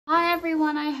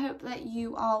everyone, I hope that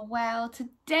you are well.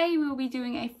 Today we'll be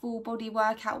doing a full body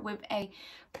workout with a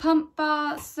pump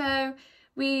bar. So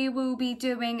we will be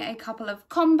doing a couple of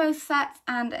combo sets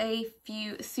and a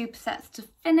few supersets to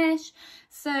finish.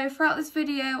 So throughout this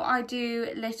video I do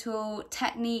little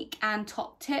technique and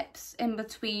top tips in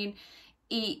between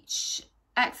each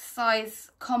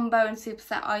exercise, combo and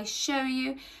superset I show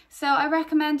you. So I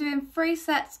recommend doing 3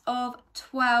 sets of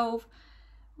 12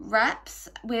 reps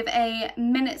with a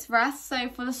minute's rest. So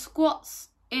for the squats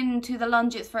into the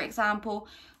lunges, for example,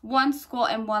 1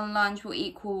 squat and 1 lunge will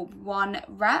equal 1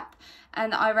 rep,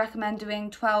 and I recommend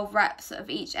doing 12 reps of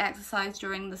each exercise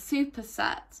during the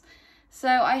supersets. So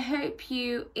I hope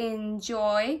you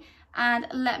enjoy and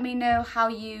let me know how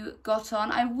you got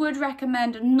on. I would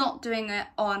recommend not doing it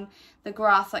on the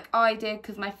grass like I did,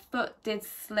 because my foot did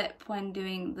slip when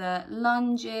doing the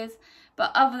lunges,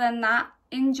 but other than that,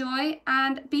 enjoy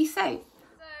and be safe.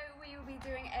 So we will be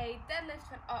doing a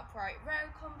deadlift to an upright row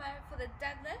combo. For the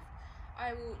deadlift,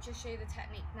 I will just show you the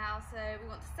technique now. So we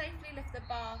want to safely lift the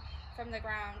bar from the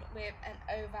ground with an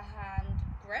overhand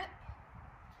grip.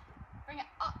 Bring it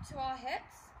up to our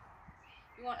hips.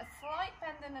 We want a slight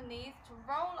bend in the knees to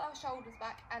roll our shoulders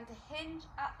back and to hinge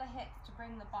at the hips to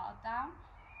bring the bar down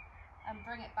and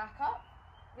bring it back up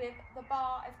with the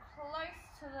bar as close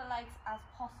to the legs as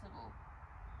possible.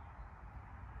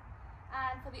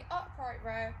 And for the upright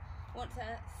row, you want to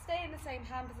stay in the same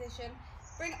hand position,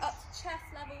 bring it up to chest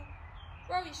level,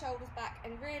 roll your shoulders back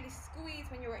and really squeeze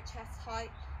when you're at chest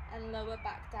height and lower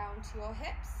back down to your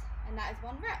hips, and that is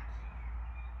 1 rep.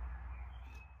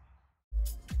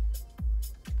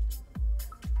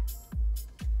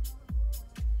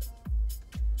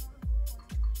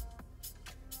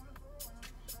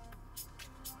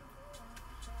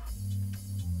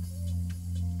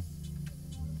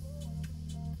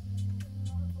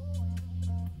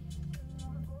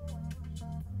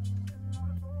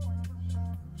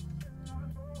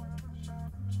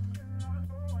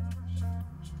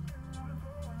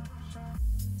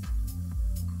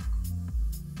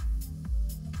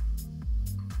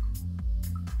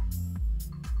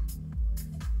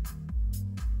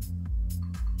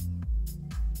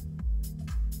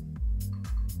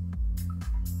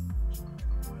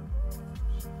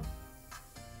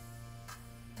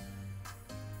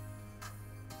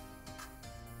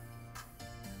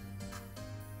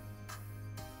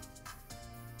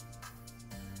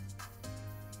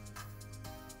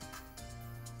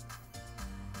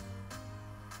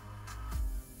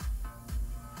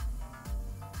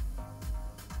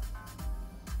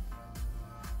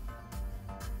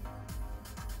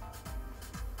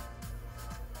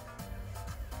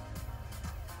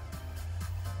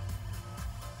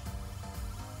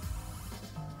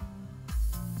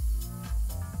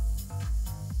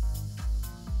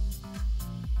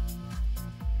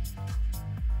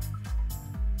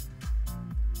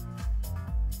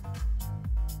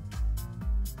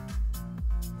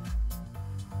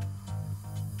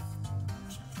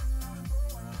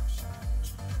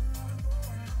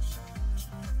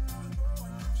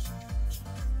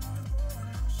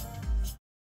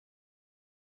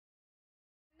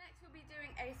 We'll be doing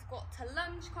a squat to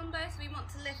lunge combo. So we want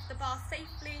to lift the bar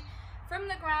safely from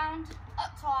the ground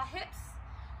up to our hips,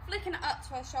 flicking it up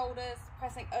to our shoulders,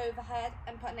 pressing overhead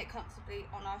and putting it comfortably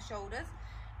on our shoulders.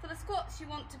 For the squats, you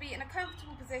want to be in a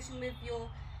comfortable position with your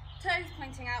toes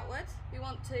pointing outwards. We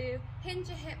want to hinge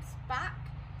your hips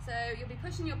back, so you'll be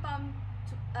pushing your bum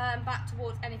back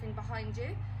towards anything behind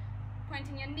you,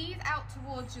 pointing your knees out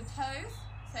towards your toes,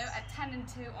 so at 10 and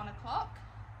 2 on a clock.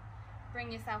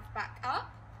 Bring yourself back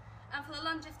up. And for the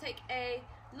lunges, take a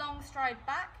long stride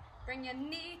back, bring your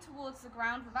knee towards the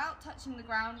ground without touching the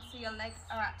ground, so your legs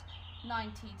are at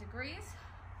 90 degrees.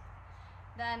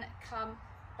 Then come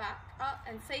back up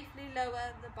and safely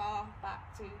lower the bar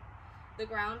back to the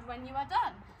ground when you are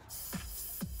done.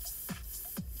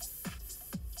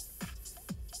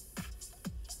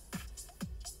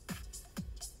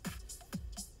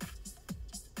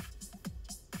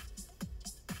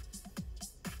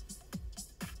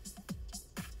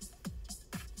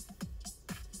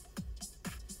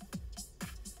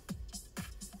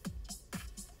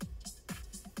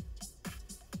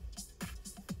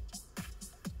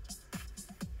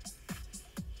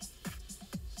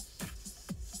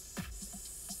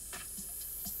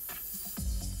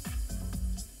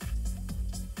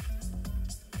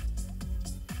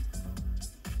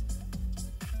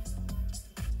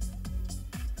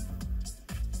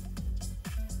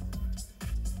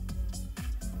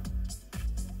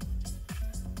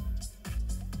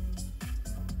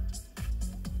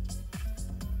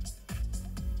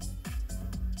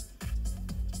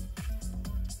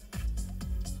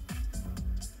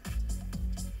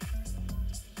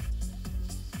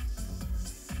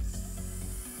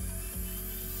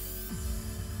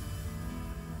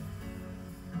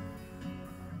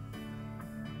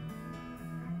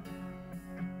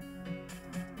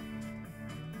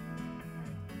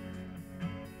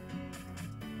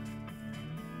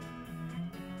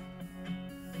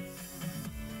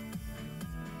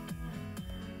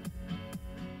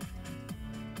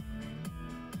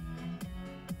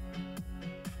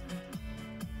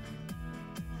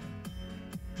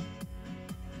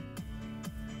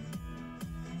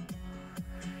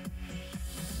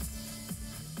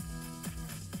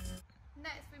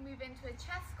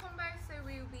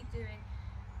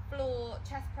 floor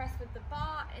chest press with the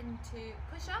bar into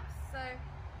push-ups. So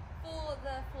for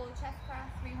the floor chest press,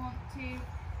 we want to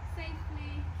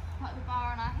safely put the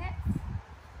bar on our hips,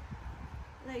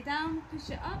 lay down, push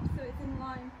it up so it's in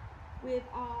line with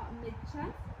our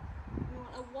mid-chest. We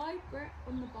want a wide grip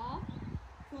on the bar.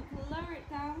 We want to lower it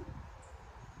down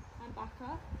and back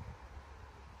up.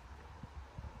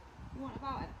 You want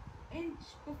about an inch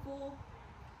before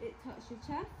it touches your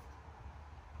chest,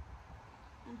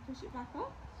 and push it back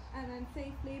up, and then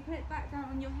safely put it back down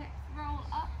on your hips, roll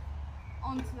up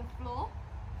onto the floor.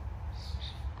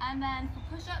 And then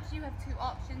for push-ups you have two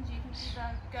options. You can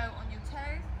either go on your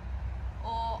toes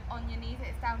or on your knees,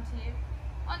 it's down to you.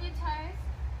 On your toes,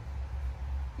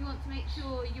 you want to make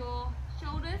sure your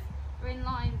shoulders are in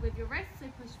line with your wrists, so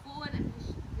push forward and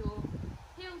push your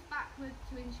heels backwards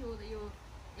to ensure that you're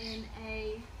in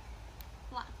a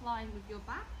flat line with your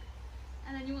back.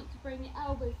 And then you want to bring your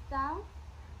elbows down.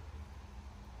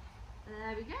 And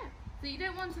there we go. So you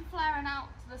don't want them flaring out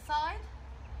to the side.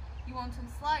 You want them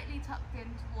slightly tucked in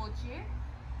towards you.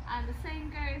 And the same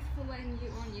goes for when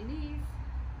you're on your knees.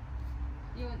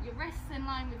 You want your wrists in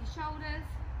line with your shoulders.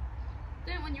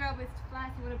 Don't want your elbows to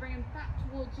flare, so you want to bring them back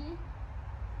towards you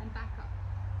and back up.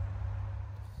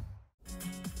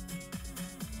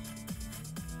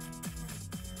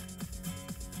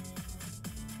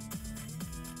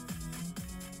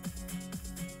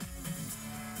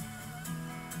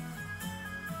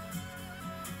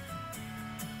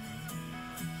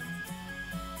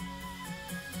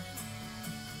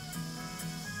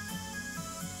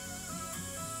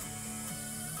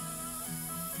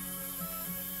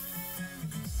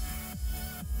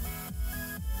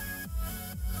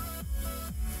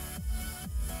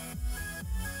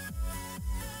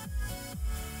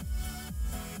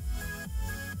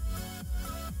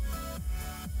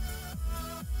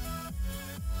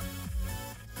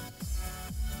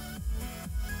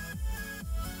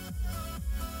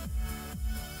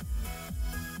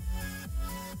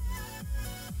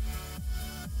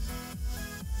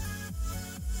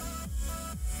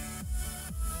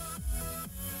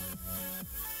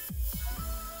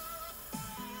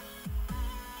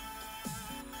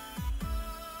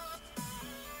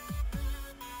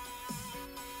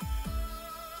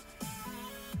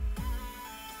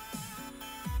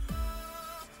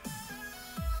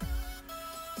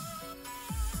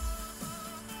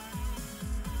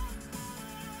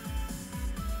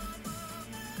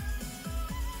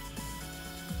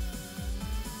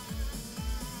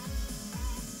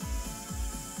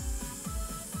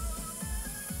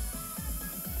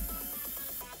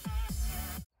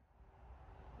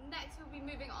 Next we'll be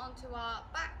moving on to our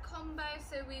back combo,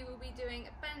 so we will be doing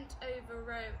a bent over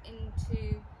row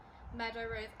into meadow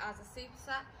rows as a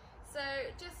superset. So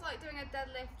just like doing a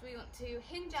deadlift, we want to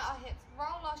hinge at our hips,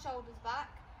 roll our shoulders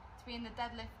back to be in the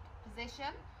deadlift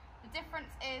position. The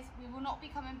difference is we will not be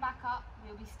coming back up,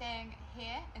 we'll be staying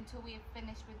here until we have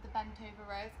finished with the bent over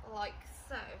rows, like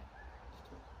so.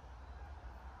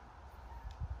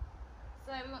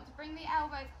 So we want to bring the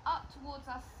elbows up towards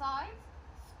our sides,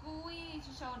 squeeze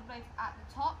your shoulder blades at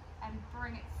the top and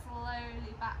bring it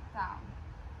slowly back down.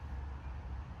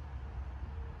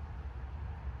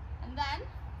 And then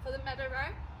for the meadow row,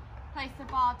 place the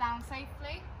bar down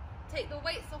safely, take the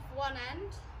weights off one end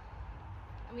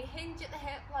and we hinge at the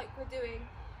hip like we're doing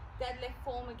deadlift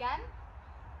form again.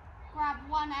 Grab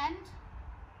one end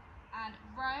and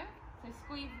row, so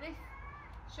squeeze this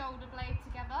shoulder blade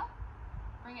together,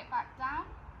 bring it back down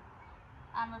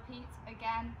and repeat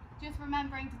again. Just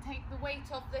remembering to take the weight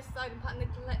off this side and putting the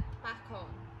clip back on.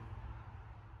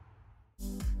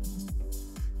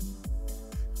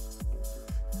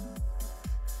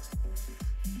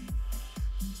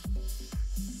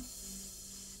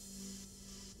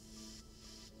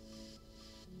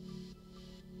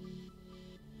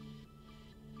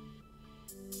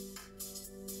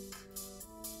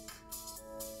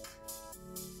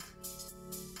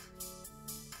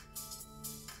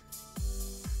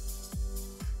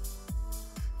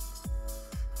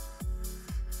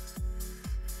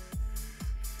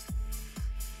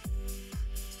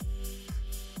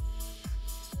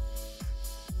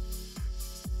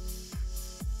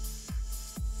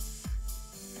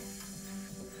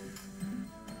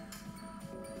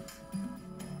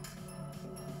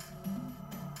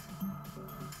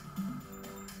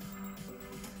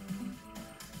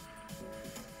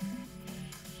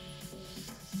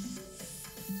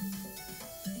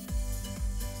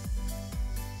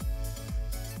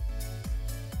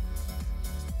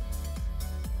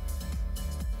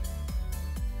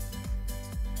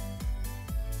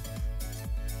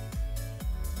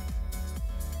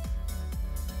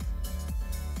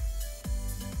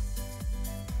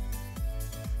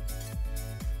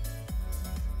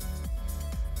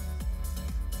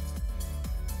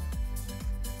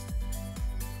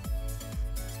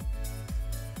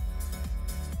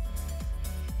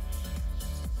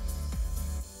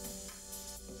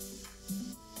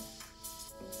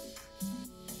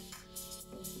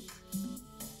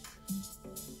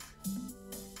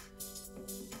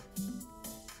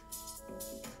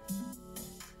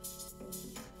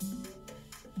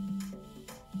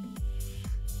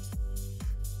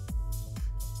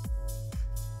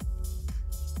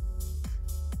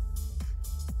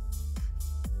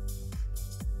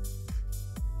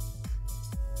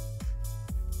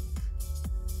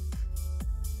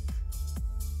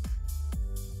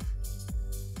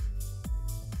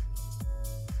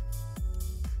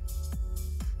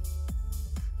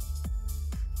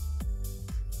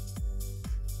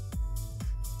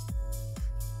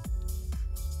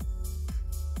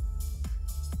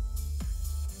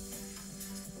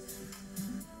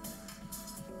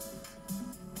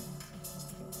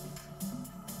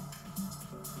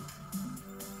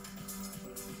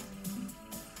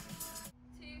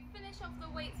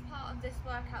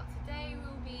 workout today.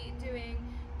 We'll be doing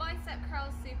bicep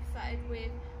curls supersetted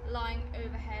with lying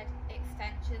overhead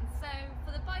extensions. So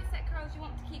for the bicep curls, you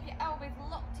want to keep your elbows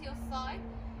locked to your side.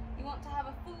 You want to have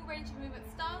a full range of movement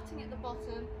starting at the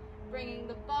bottom, bringing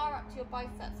the bar up to your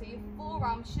bicep, so your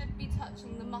forearm should be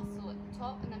touching the muscle at the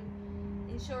top, and then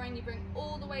ensuring you bring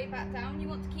all the way back down. You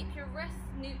want to keep your wrists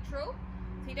neutral,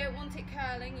 so you don't want it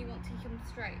curling, you want to keep them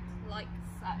straight, like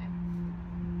so.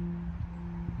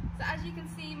 So as you can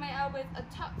see, my elbows are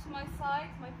tucked to my sides,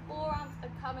 my forearms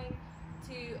are coming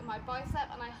to my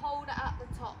bicep, and I hold it at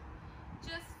the top,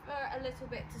 just for a little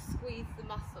bit to squeeze the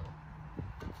muscle.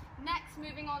 Next,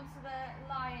 moving on to the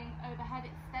lying overhead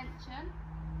extension.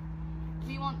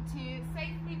 We want to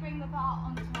safely bring the bar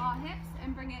onto our hips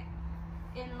and bring it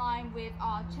in line with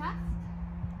our chest.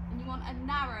 And you want a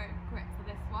narrow grip for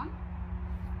this one.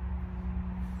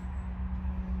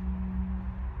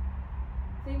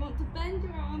 So you want to bend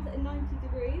your arms at 90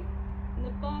 degrees and the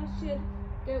bar should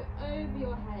go over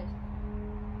your head.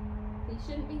 So you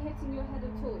shouldn't be hitting your head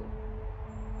at all.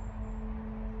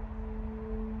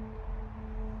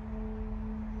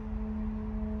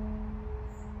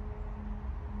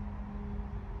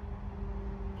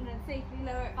 And then safely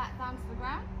lower it back down to the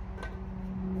ground.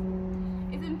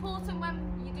 It's important when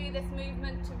you do this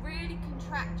movement to really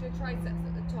contract your triceps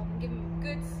at the top and give them a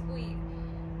good squeeze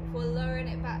before lowering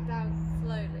it back down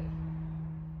slowly.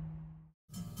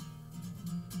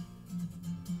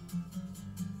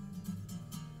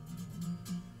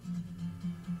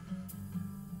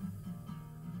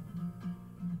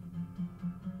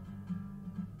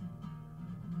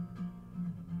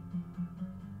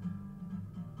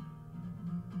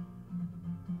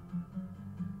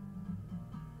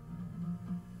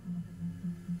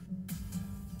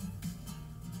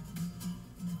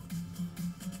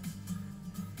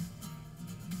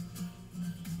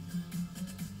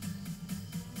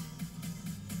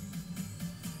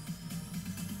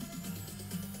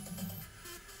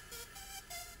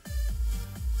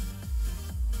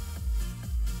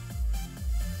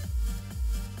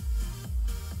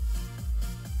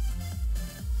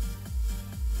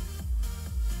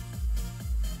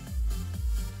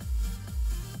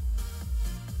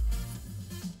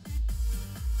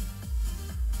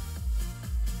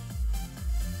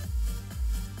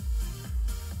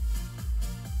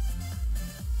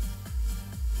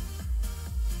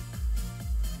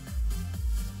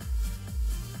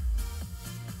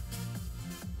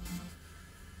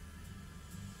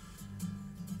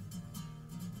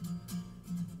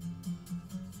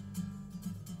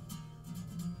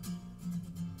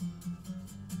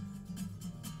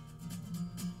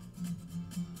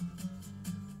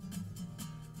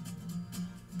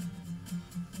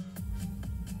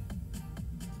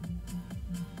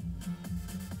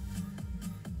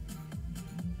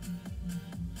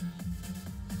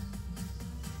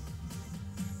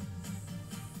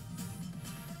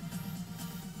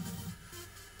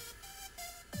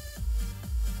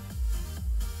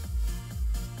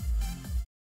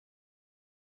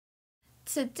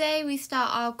 Today we start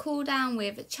our cool down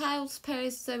with child's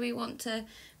pose, so we want to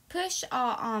push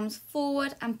our arms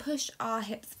forward and push our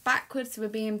hips backwards, so we're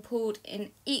being pulled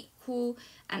in equal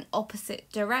and opposite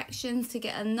directions to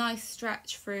get a nice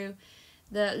stretch through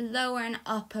the lower and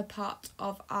upper part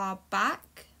of our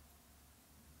back.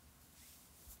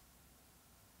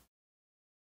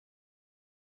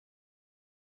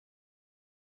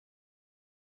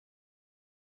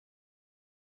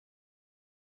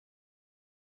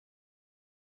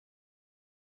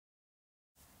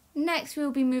 Next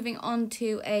we'll be moving on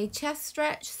to a chest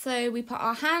stretch, so we put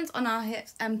our hands on our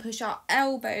hips and push our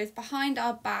elbows behind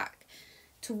our back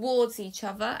towards each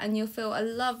other, and you'll feel a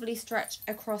lovely stretch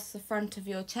across the front of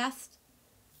your chest.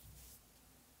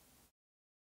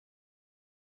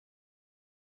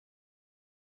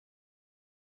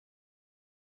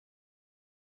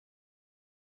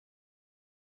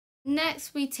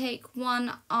 Next we take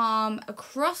one arm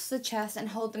across the chest and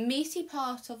hold the meaty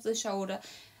part of the shoulder,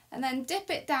 and then dip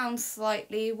it down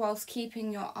slightly whilst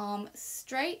keeping your arm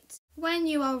straight. When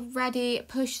you are ready,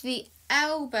 push the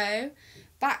elbow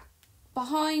back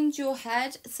behind your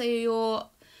head, so your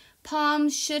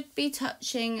palms should be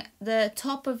touching the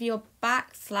top of your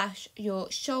back /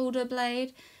 your shoulder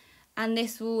blade, and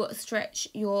this will stretch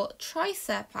your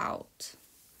tricep out.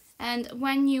 And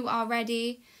when you are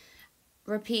ready,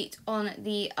 repeat on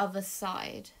the other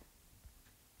side.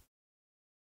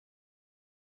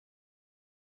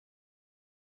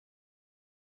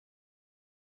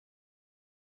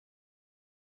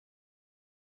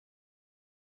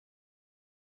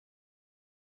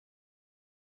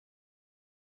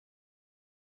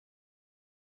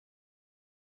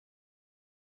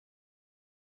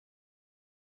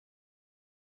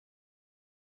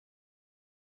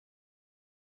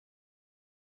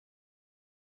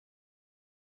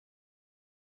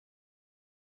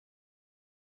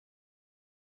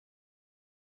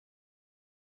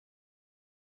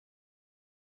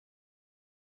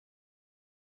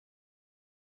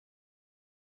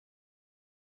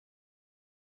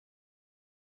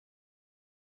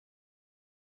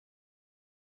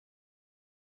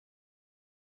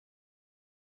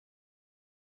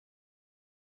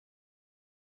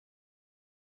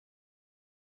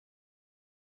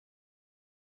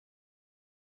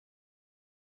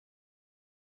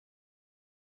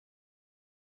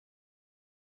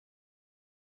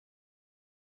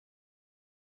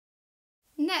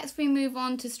 Next we move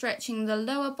on to stretching the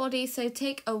lower body. So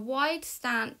take a wide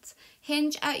stance,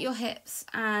 hinge at your hips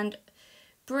and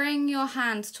bring your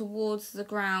hands towards the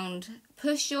ground.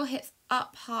 Push your hips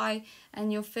up high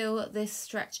and you'll feel this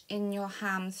stretch in your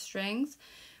hamstrings.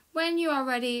 When you are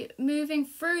ready, moving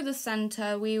through the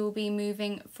center, we will be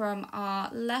moving from our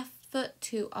left foot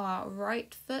to our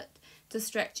right foot to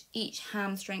stretch each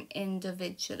hamstring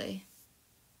individually.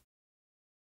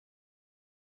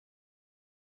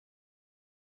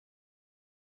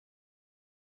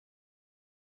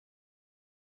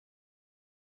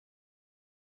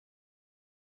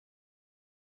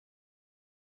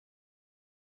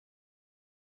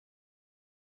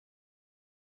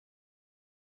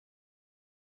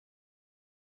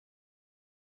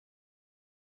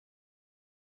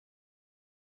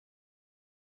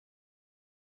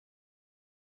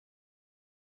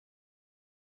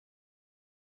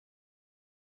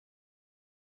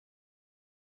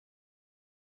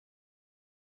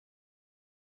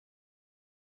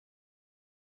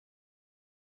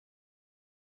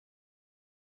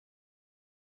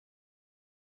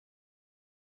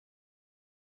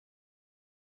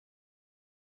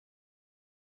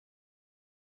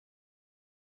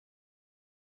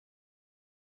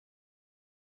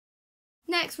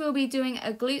 Next we'll be doing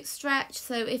a glute stretch,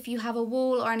 so if you have a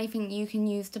wall or anything you can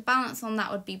use to balance on, that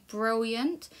would be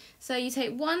brilliant. So you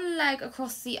take one leg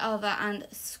across the other and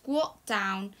squat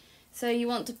down. So you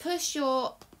want to push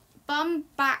your bum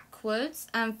backwards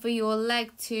and for your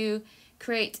leg to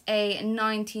create a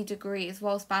 90 degrees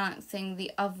whilst balancing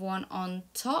the other one on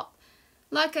top.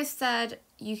 Like I said,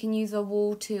 you can use a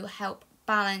wall to help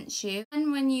balance you.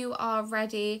 And when you are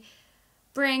ready,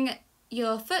 bring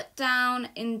your foot down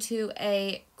into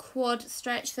a quad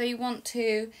stretch. So you want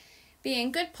to be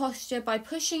in good posture by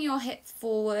pushing your hips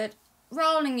forward,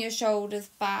 rolling your shoulders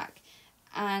back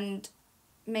and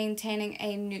maintaining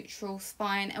a neutral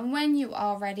spine. And when you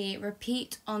are ready,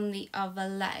 repeat on the other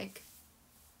leg.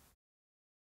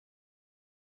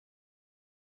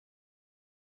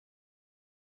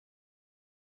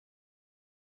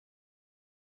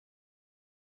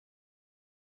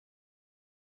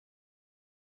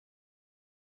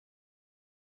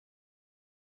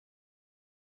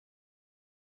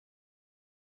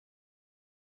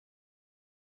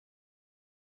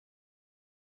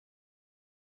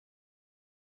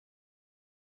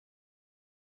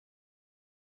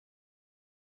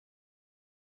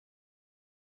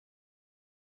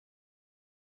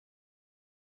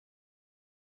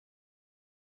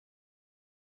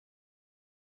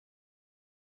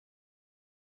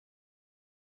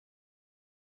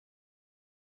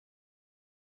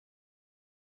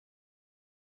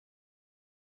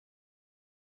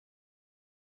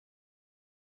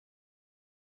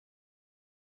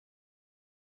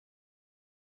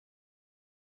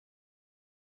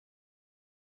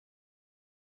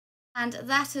 And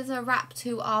that is a wrap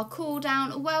to our cool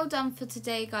down. Well done for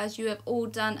today, guys. You have all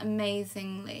done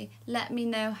amazingly. Let me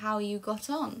know how you got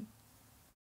on.